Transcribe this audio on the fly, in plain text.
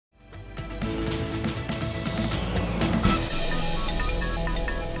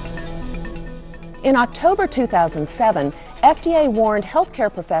In October 2007, FDA warned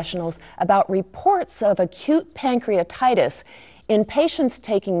healthcare professionals about reports of acute pancreatitis in patients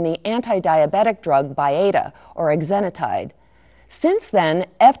taking the anti-diabetic drug Byetta, or exenatide. Since then,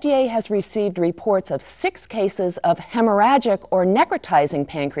 FDA has received reports of 6 cases of hemorrhagic or necrotizing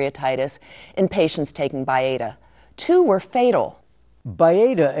pancreatitis in patients taking Byetta. 2 were fatal.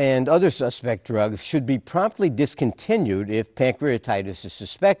 Byetta and other suspect drugs should be promptly discontinued if pancreatitis is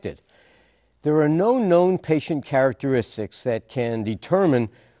suspected. There are no known patient characteristics that can determine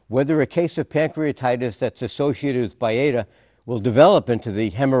whether a case of pancreatitis that's associated with Byetta will develop into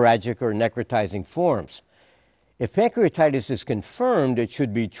the hemorrhagic or necrotizing forms. If pancreatitis is confirmed, it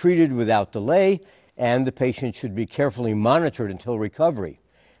should be treated without delay, and the patient should be carefully monitored until recovery.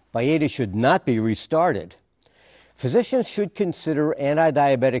 Byetta should not be restarted. Physicians should consider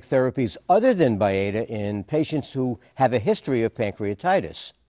anti-diabetic therapies other than Byetta in patients who have a history of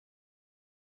pancreatitis.